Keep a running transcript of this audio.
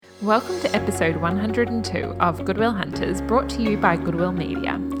Welcome to episode 102 of Goodwill Hunters, brought to you by Goodwill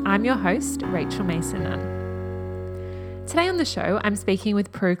Media. I'm your host, Rachel Mason-Nunn. Today on the show, I'm speaking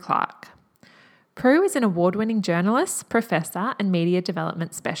with Prue Clark. Prue is an award-winning journalist, professor, and media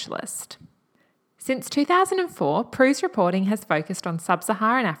development specialist. Since 2004, Prue's reporting has focused on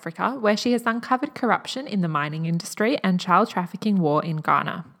sub-Saharan Africa, where she has uncovered corruption in the mining industry and child trafficking war in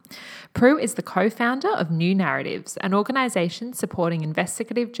Ghana. Prue is the co-founder of New Narratives, an organisation supporting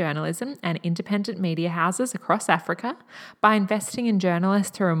investigative journalism and independent media houses across Africa by investing in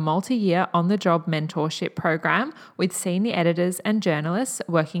journalists through a multi-year on-the-job mentorship program with senior editors and journalists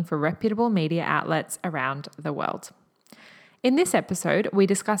working for reputable media outlets around the world. In this episode, we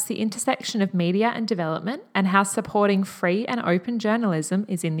discuss the intersection of media and development and how supporting free and open journalism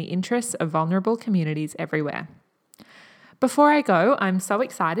is in the interests of vulnerable communities everywhere. Before I go, I'm so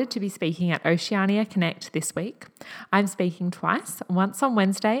excited to be speaking at Oceania Connect this week. I'm speaking twice, once on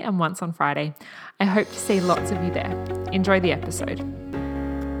Wednesday and once on Friday. I hope to see lots of you there. Enjoy the episode.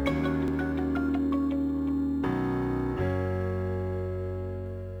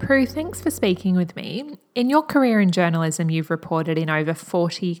 Prue, thanks for speaking with me. In your career in journalism, you've reported in over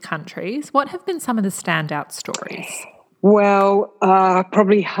 40 countries. What have been some of the standout stories? Well,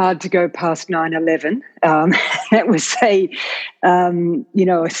 probably hard to go past 9/11. That was a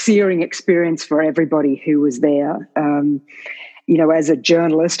searing experience for everybody who was there. As a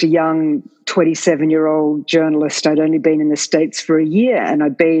journalist, a young 27-year-old journalist, I'd only been in the States for a year, and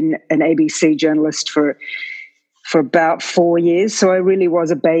I'd been an ABC journalist for about 4 years. So I really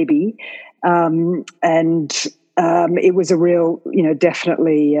was a baby, and it was a real,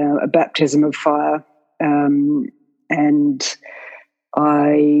 definitely a baptism of fire. And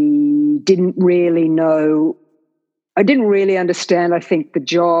I didn't really understand, I think, the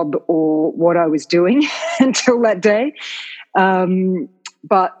job or what I was doing until that day. I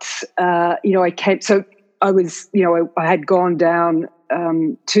had gone down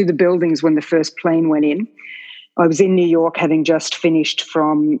to the buildings when the first plane went in. I was in New York, having just finished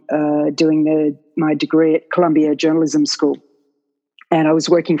from doing my degree at Columbia Journalism School. And I was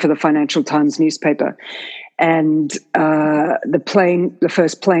working for the Financial Times newspaper. And the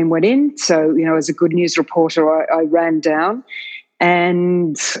first plane went in. So, as a good news reporter, I ran down.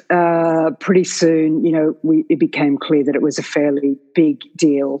 And pretty soon, it became clear that it was a fairly big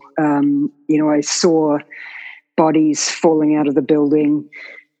deal. I saw bodies falling out of the building.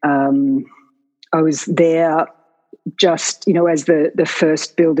 I was there just, as the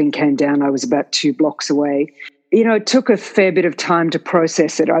first building came down. I was about 2 blocks away. It took a fair bit of time to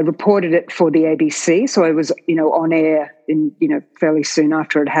process it. I reported it for the ABC, so I was, on air fairly soon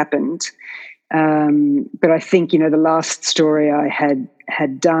after it happened. But I think, the last story I had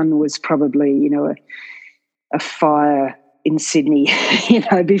done was probably, a fire in Sydney,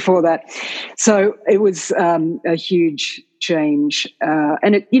 before that. So it was a huge change.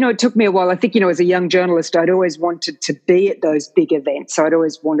 And it took me a while. I think, as a young journalist, I'd always wanted to be at those big events. So I'd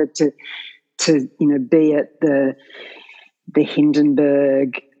always wanted to be at the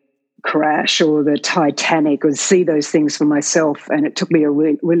Hindenburg crash or the Titanic or see those things for myself. And it took me a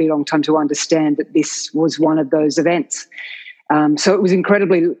really, really long time to understand that this was one of those events. So it was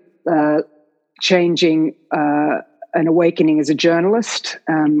incredibly changing, an awakening as a journalist.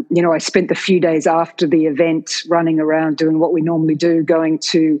 I spent the few days after the event running around doing what we normally do, going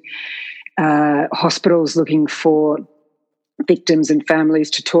to hospitals looking for victims and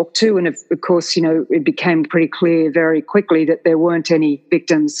families to talk to. And of course, it became pretty clear very quickly that there weren't any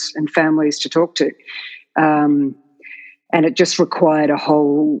victims and families to talk to. And it just required a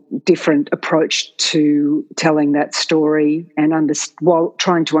whole different approach to telling that story and while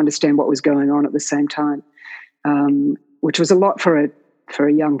trying to understand what was going on at the same time, which was a lot for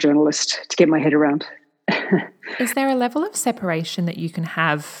a young journalist to get my head around. Is there a level of separation that you can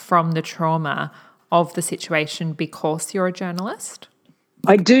have from the trauma of the situation because you're a journalist?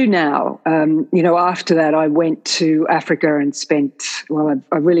 I do now. After that, I went to Africa and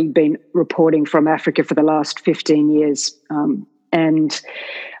I've really been reporting from Africa for the last 15 years.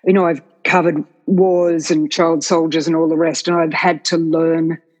 I've covered wars and child soldiers and all the rest, and I've had to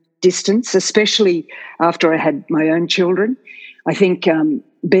learn distance, especially after I had my own children. I think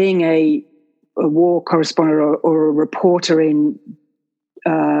being a war correspondent or a reporter in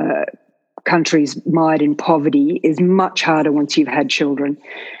countries mired in poverty is much harder once you've had children,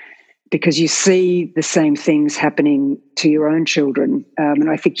 because you see the same things happening to your own children, and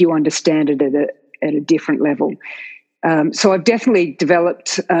I think you understand it at a different level. So I've definitely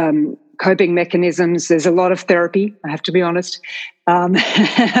developed coping mechanisms. There's a lot of therapy, I have to be honest,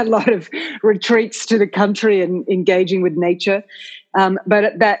 a lot of retreats to the country and engaging with nature. But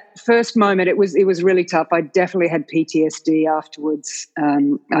at that first moment, it was really tough. I definitely had PTSD afterwards.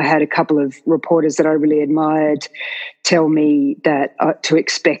 I had a couple of reporters that I really admired tell me that to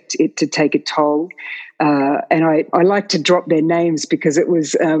expect it to take a toll. And I like to drop their names because it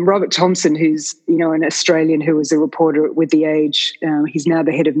was Robert Thompson, who's an Australian who was a reporter with The Age. He's now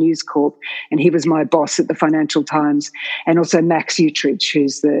the head of News Corp, and he was my boss at the Financial Times. And also Max Utridge,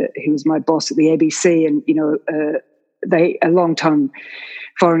 who was my boss at the ABC, and a long-time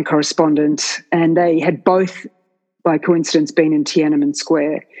foreign correspondent, and they had both, by coincidence, been in Tiananmen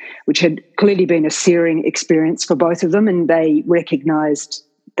Square, which had clearly been a searing experience for both of them, and they recognised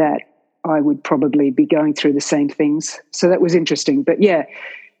that I would probably be going through the same things. So that was interesting. But yeah,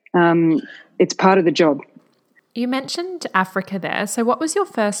 it's part of the job. You mentioned Africa there. So what was your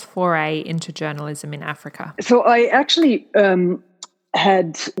first foray into journalism in Africa? So I actually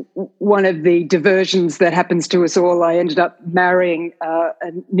had one of the diversions that happens to us all. I ended up marrying a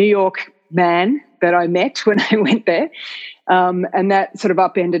New York man that I met when I went there. And that sort of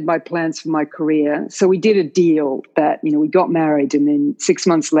upended my plans for my career. So we did a deal that, we got married, and then 6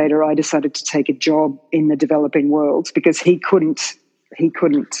 months later I decided to take a job in the developing world because he couldn't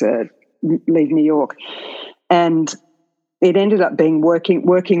leave New York. And it ended up being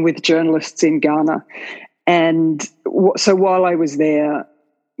working with journalists in Ghana. And so while I was there,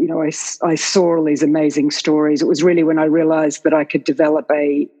 I saw all these amazing stories. It was really when I realized that I could develop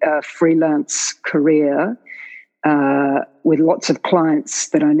a freelance career with lots of clients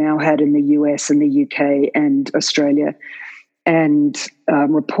that I now had in the US and the UK and Australia, and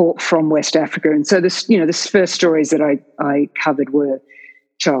report from West Africa. And so this first stories that I covered were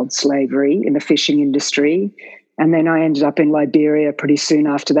child slavery in the fishing industry. And then I ended up in Liberia pretty soon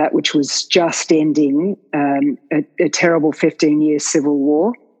after that, which was just ending a terrible 15-year civil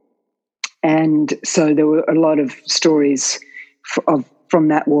war. And so there were a lot of stories from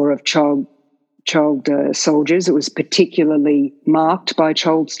that war of child soldiers. It was particularly marked by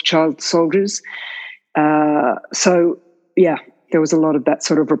child soldiers. So, yeah, there was a lot of that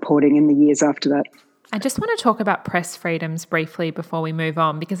sort of reporting in the years after that. I just want to talk about press freedoms briefly before we move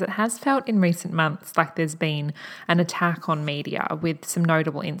on, because it has felt in recent months like there's been an attack on media with some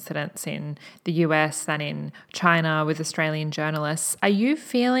notable incidents in the US and in China with Australian journalists. Are you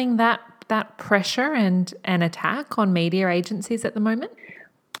feeling that pressure and an attack on media agencies at the moment?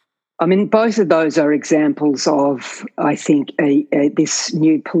 I mean, both of those are examples of, I think, this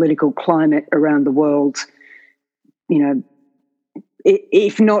new political climate around the world,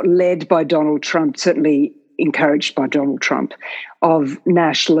 if not led by Donald Trump, certainly encouraged by Donald Trump, of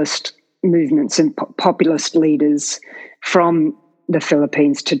nationalist movements and populist leaders from the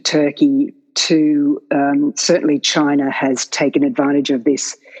Philippines to Turkey to certainly China has taken advantage of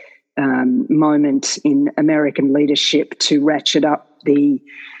this moment in American leadership to ratchet up the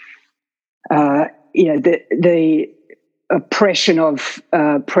oppression of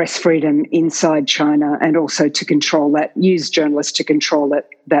press freedom inside China, and also to control that, use journalists to control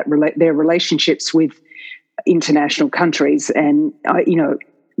their relationships with international countries. And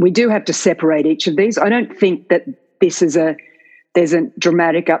we do have to separate each of these. I don't think that there's a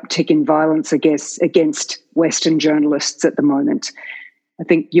dramatic uptick in violence against Western journalists at the moment. I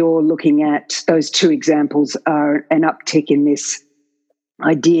think you're looking at those two examples are an uptick in this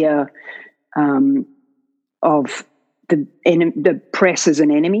idea of the press as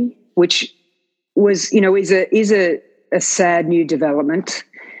an enemy, which was, is a sad new development.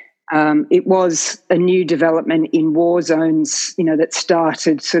 It was a new development in war zones, that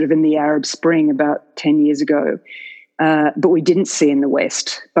started sort of in the Arab Spring about 10 years ago, but we didn't see in the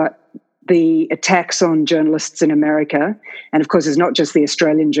West. But the attacks on journalists in America, and of course it's not just the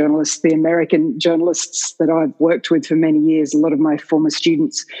Australian journalists, the American journalists that I've worked with for many years, a lot of my former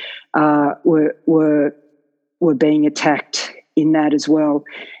students were being attacked in that as well.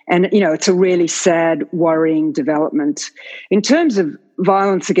 And, it's a really sad, worrying development. In terms of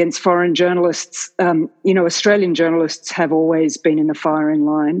violence against foreign journalists, Australian journalists have always been in the firing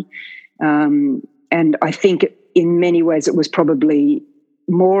line. And I think in many ways it was probably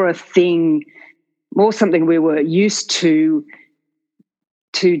more something we were used to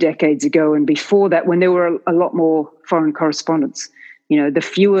 2 decades ago and before that, when there were a lot more foreign correspondents. The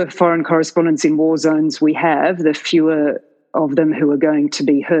fewer foreign correspondents in war zones we have, the fewer of them who are going to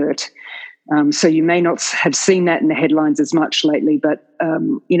be hurt. So you may not have seen that in the headlines as much lately, but, I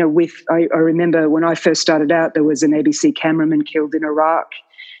remember when I first started out, there was an ABC cameraman killed in Iraq.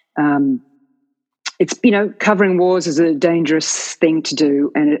 It's, covering wars is a dangerous thing to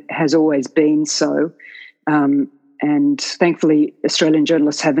do, and it has always been so. And thankfully, Australian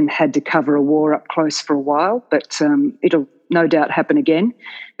journalists haven't had to cover a war up close for a while, but it'll no doubt happen again.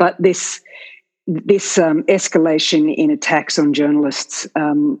 But this escalation in attacks on journalists,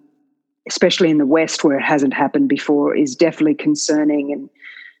 especially in the West where it hasn't happened before, is definitely concerning.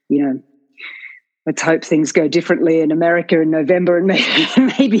 And, let's hope things go differently in America in November, and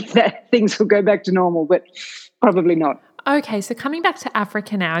maybe that things will go back to normal, but probably not. Okay, so coming back to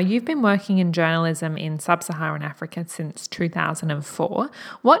Africa now, you've been working in journalism in sub-Saharan Africa since 2004.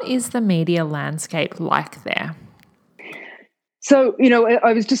 What is the media landscape like there? So,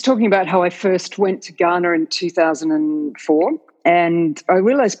 I was just talking about how I first went to Ghana in 2004, and I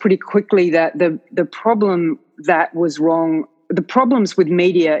realized pretty quickly that the problem that was wrong, the problems with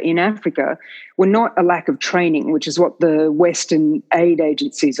media in Africa were not a lack of training, which is what the Western aid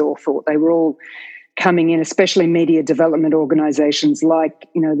agencies all thought. They were all coming in, especially media development organizations like,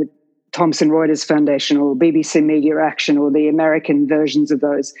 the Thomson Reuters Foundation or BBC Media Action or the American versions of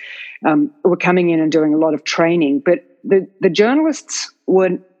those, were coming in and doing a lot of training. But the journalists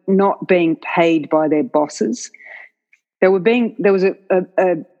were not being paid by their bosses. There was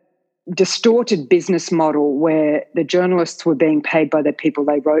a distorted business model where the journalists were being paid by the people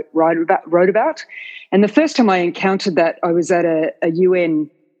they wrote about. And the first time I encountered that, I was at a UN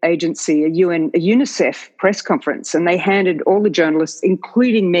agency, a UNICEF press conference, and they handed all the journalists,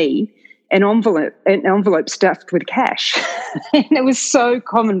 including me, an envelope stuffed with cash. And it was so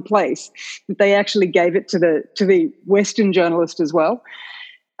commonplace that they actually gave it to the Western journalist as well.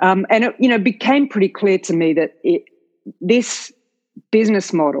 And it became pretty clear to me that this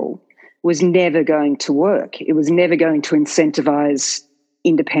business model was never going to work. It was never going to incentivize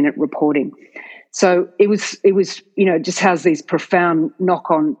independent reporting. So it was just has these profound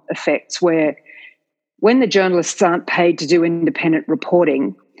knock-on effects where when the journalists aren't paid to do independent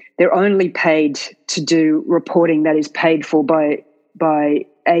reporting, they're only paid to do reporting that is paid for by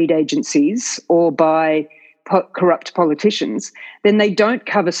aid agencies or by corrupt politicians, then they don't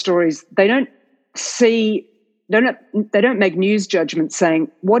cover stories. They don't make news judgments saying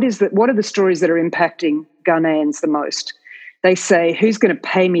what are the stories that are impacting Ghanaians the most. They say, who's going to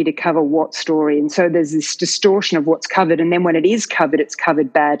pay me to cover what story? And so there's this distortion of what's covered. And then when it is covered, it's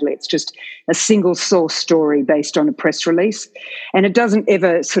covered badly. It's just a single source story based on a press release. And it doesn't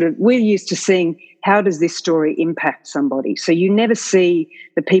ever we're used to seeing, how does this story impact somebody? So you never see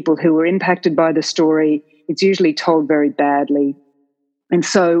the people who were impacted by the story. It's usually told very badly. And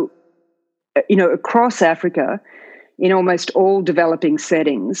so, across Africa, in almost all developing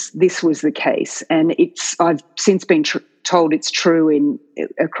settings, this was the case. And I've since been told it's true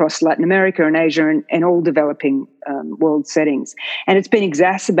across Latin America and Asia and all developing world settings. And it's been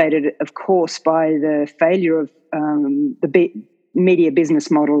exacerbated, of course, by the failure of the media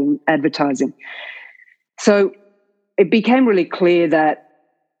business model and advertising. So it became really clear that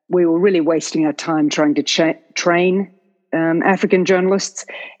we were really wasting our time trying to train African journalists.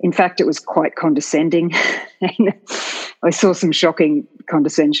 In fact, it was quite condescending. I saw some shocking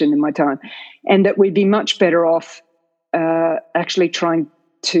condescension in my time, and that we'd be much better off actually trying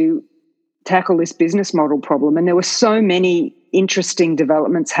to tackle this business model problem. And there were so many interesting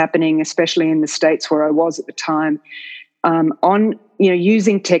developments happening, especially in the States where I was at the time, on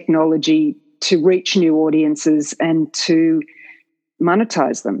using technology to reach new audiences and to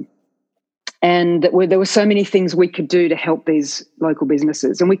monetize them. And there were so many things we could do to help these local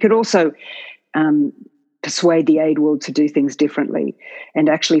businesses. And we could also persuade the aid world to do things differently and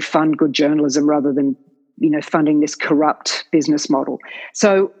actually fund good journalism rather than, funding this corrupt business model.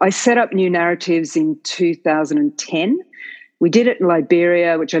 So I set up New Narratives in 2010. We did it in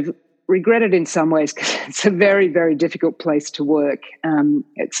Liberia, which I've regretted in some ways because it's a very, very difficult place to work.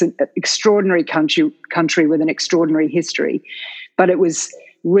 It's an extraordinary country with an extraordinary history, but it was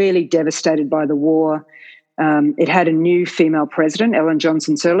really devastated by the war. It had a new female president, Ellen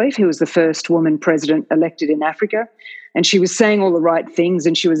Johnson Sirleaf, who was the first woman president elected in Africa. And she was saying all the right things,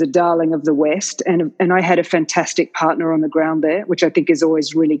 and she was a darling of the West. And I had a fantastic partner on the ground there, which I think is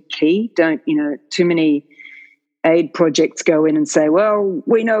always really key. Too many aid projects go in and say, well,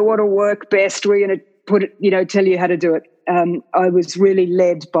 we know what'll work best. We're going to put it, tell you how to do it. I was really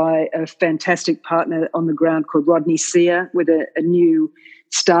led by a fantastic partner on the ground called Rodney Sear with a new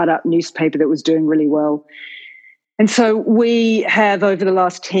startup newspaper that was doing really well. And so we have, over the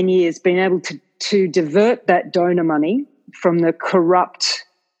last 10 years, been able to divert that donor money from the corrupt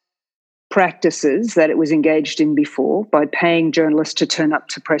practices that it was engaged in before by paying journalists to turn up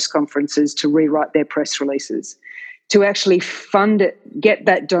to press conferences to rewrite their press releases, to actually fund it, get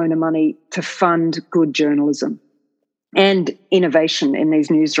that donor money to fund good journalism and innovation in these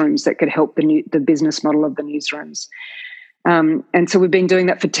newsrooms that could help the business model of the newsrooms. And so we've been doing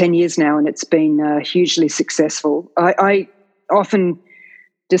that for 10 years now, and it's been hugely successful. I often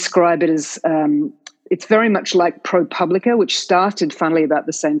describe it as it's very much like ProPublica, which started, funnily, about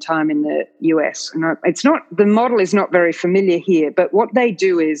the same time in the US. And it's not, the model is not very familiar here, but what they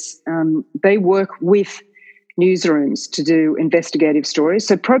do is they work with newsrooms to do investigative stories.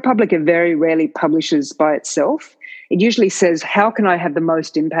 So ProPublica very rarely publishes by itself. It usually says, how can I have the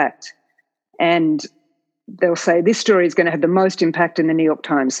most impact? And they'll say, this story is going to have the most impact in the New York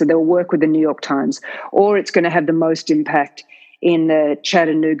Times. So they'll work with the New York Times. Or it's going to have the most impact in the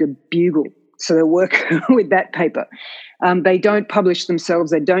Chattanooga Bugle. So they'll work with that paper. They don't publish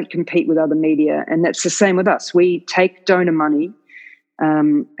themselves. They don't compete with other media. And that's the same with us. We take donor money.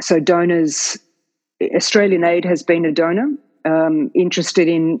 So donors, Australian Aid has been a donor interested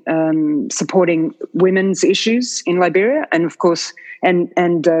in supporting women's issues in Liberia, and of course,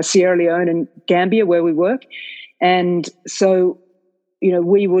 and Sierra Leone and Gambia, where we work. And so,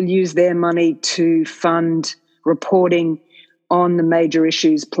 we will use their money to fund reporting on the major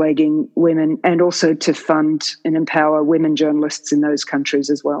issues plaguing women, and also to fund and empower women journalists in those countries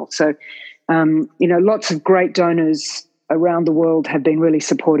as well. So, lots of great donors around the world have been really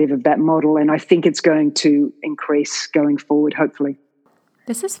supportive of that model, and I think it's going to increase going forward, hopefully.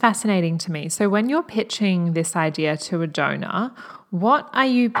 This is fascinating to me. So when you're pitching this idea to a donor, what are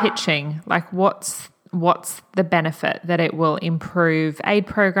you pitching? Like what's the benefit? That it will improve aid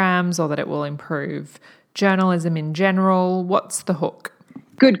programs, or that it will improve journalism in general? What's the hook?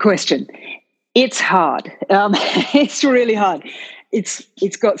 Good question. It's hard. It's really hard.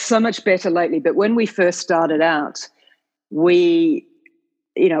 It's got so much better lately, but when we first started out, I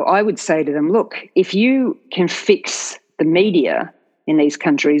would say to them, look, if you can fix the media in these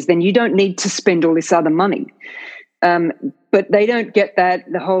countries, then you don't need to spend all this other money. But they don't get that.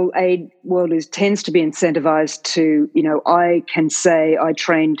 The whole aid world tends to be incentivized to, I can say I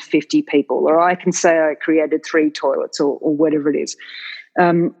trained 50 people, or I can say I created 3 toilets, or whatever it is.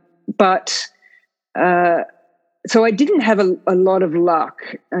 So I didn't have a lot of luck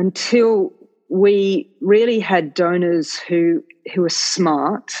until we really had donors who were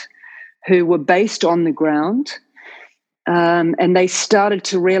smart, who were based on the ground, and they started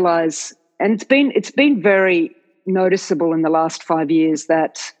to realize, and it's been very noticeable in the last 5 years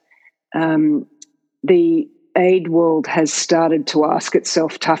that the aid world has started to ask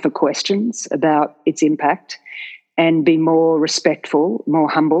itself tougher questions about its impact and be more respectful, more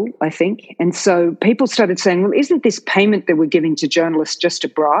humble, I think. And so people started saying, well, isn't this payment that we're giving to journalists just a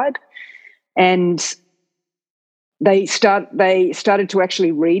bribe? And they started to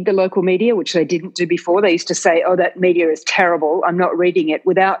actually read the local media, which they didn't do before. They used to say, oh, that media is terrible, I'm not reading it,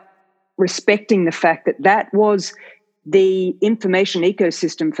 without respecting the fact that that was the information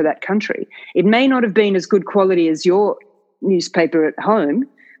ecosystem for that country. It may not have been as good quality as your newspaper at home,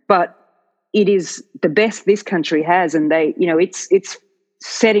 but it is the best this country has, and it's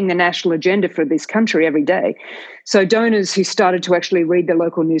setting the national agenda for this country every day. So donors who started to actually read the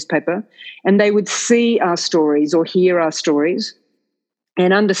local newspaper, and they would see our stories or hear our stories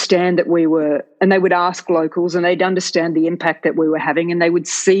and understand that and they would ask locals, and they'd understand the impact that we were having, and they would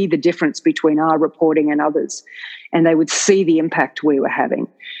see the difference between our reporting and others, and they would see the impact we were having.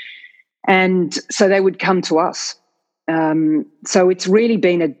 And so they would come to us. So it's really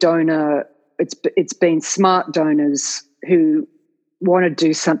been a donor, it's been smart donors who want to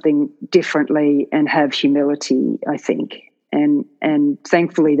do something differently and have humility, I think. And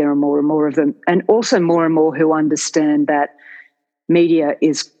thankfully there are more and more of them, and also more and more who understand that media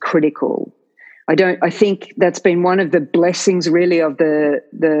is critical. I think that's been one of the blessings really of the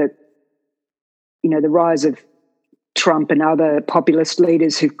rise of Trump and other populist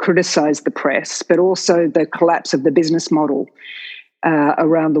leaders who've criticized the press, but also the collapse of the business model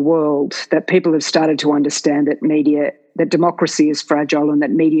around the world, that people have started to understand that democracy is fragile, and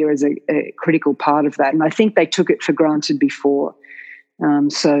that media is a critical part of that. And I think they took it for granted before.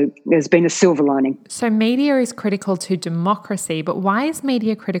 So there's been a silver lining. So media is critical to democracy, but why is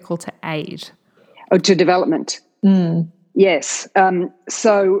media critical to aid? Oh, to development. Yes. I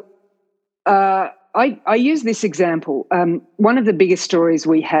use this example. One of the biggest stories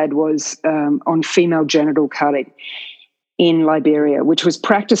we had was on female genital cutting in Liberia, which was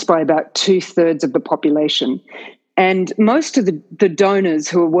practiced by about 2/3 of the population. And most of the donors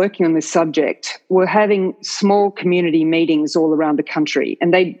who were working on this subject were having small community meetings all around the country.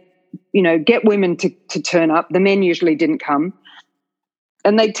 And they, get women to turn up. The men usually didn't come.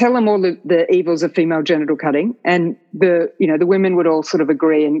 And they'd tell them all the evils of female genital cutting. And the women would all sort of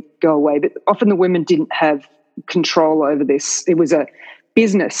agree and go away. But often the women didn't have control over this. It was a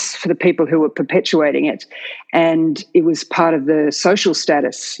business for the people who were perpetuating it. And it was part of the social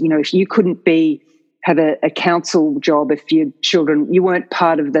status. If you couldn't be have a council job if your children, you weren't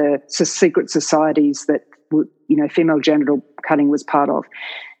part of the secret societies that, female genital cutting was part of.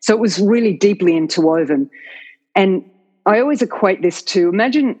 So it was really deeply interwoven. And I always equate this to,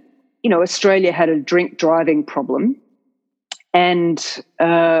 imagine, Australia had a drink driving problem, and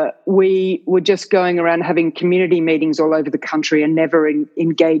we were just going around having community meetings all over the country and never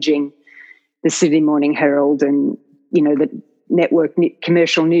engaging the Sydney Morning Herald and, the network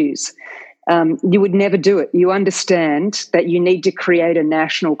commercial news. You would never do it. You understand that you need to create a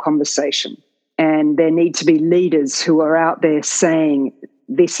national conversation, and there need to be leaders who are out there saying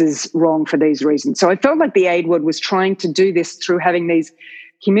this is wrong for these reasons. So I felt like the Aid Ward was trying to do this through having these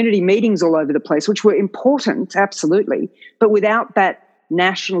community meetings all over the place, which were important, absolutely, but without that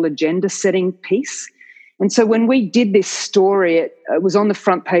national agenda setting piece. And so when we did this story, it was on the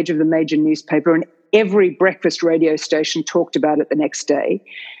front page of the major newspaper, and every breakfast radio station talked about it the next day.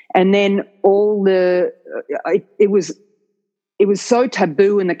 And then it was so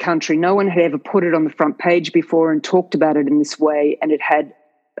taboo in the country. No one had ever put it on the front page before and talked about it in this way, and it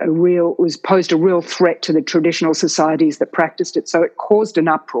was posed a real threat to the traditional societies that practiced it. So it caused an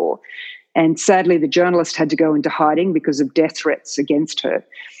uproar. And sadly, the journalist had to go into hiding because of death threats against her.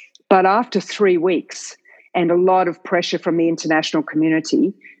 But after 3 weeks and a lot of pressure from the international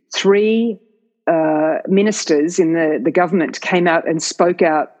community, 3 ministers in the government came out and spoke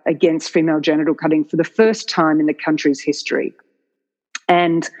out against female genital cutting for the first time in the country's history.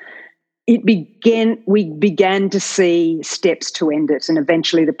 And we began to see steps to end it, and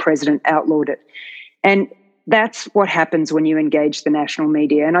eventually the president outlawed it. And that's what happens when you engage the national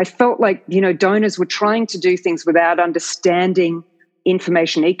media. And I felt like, donors were trying to do things without understanding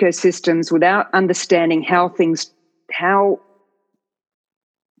information ecosystems, without understanding how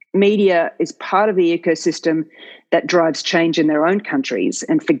media is part of the ecosystem that drives change in their own countries,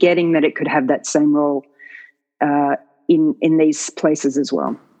 and forgetting that it could have that same role in these places as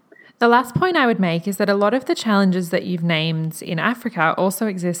well. The last point I would make is that a lot of the challenges that you've named in Africa also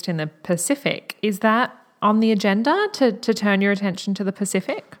exist in the Pacific. Is that on the agenda to turn your attention to the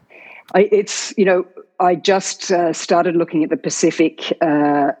Pacific? I just started looking at the Pacific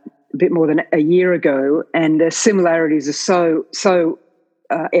a bit more than a year ago, and the similarities are so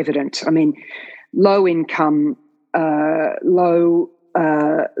evident. I mean, low income, low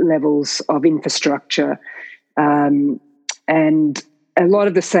levels of infrastructure, and a lot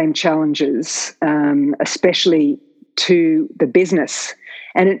of the same challenges, especially to the business.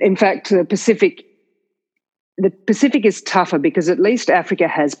 And in fact, the Pacific is tougher because at least Africa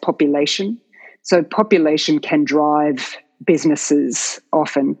has population. So population can drive businesses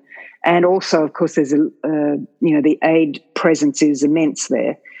often. And also, of course, there's the aid presence is immense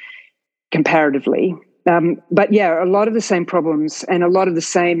there comparatively. But yeah, a lot of the same problems and a lot of the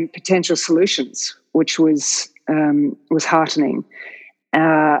same potential solutions, which was heartening.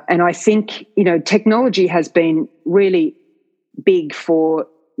 And I think, technology has been really big for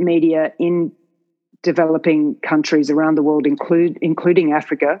media in developing countries around the world, including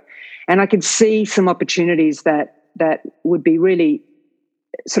Africa. And I could see some opportunities that would be really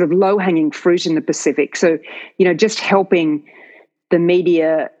sort of low-hanging fruit in the Pacific. So, just helping the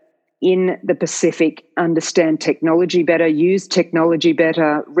media in the Pacific understand technology better, use technology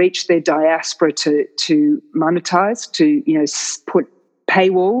better, reach their diaspora to monetize, to, put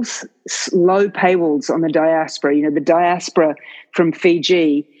paywalls, low paywalls on the diaspora. The diaspora from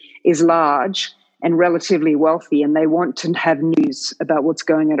Fiji is large and relatively wealthy, and they want to have news about what's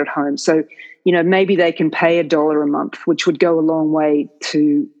going on at home. So, maybe they can pay $1 a month, which would go a long way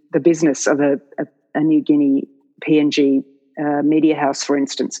to the business of a New Guinea PNG media house, for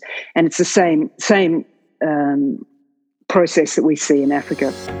instance. And it's the same process that we see in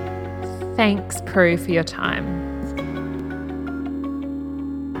Africa. Thanks, Prue, for your time.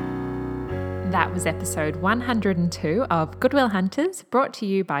 That was episode 102 of Goodwill Hunters, brought to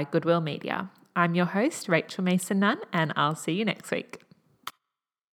you by Goodwill Media. I'm your host, Rachel Mason-Nunn, and I'll see you next week.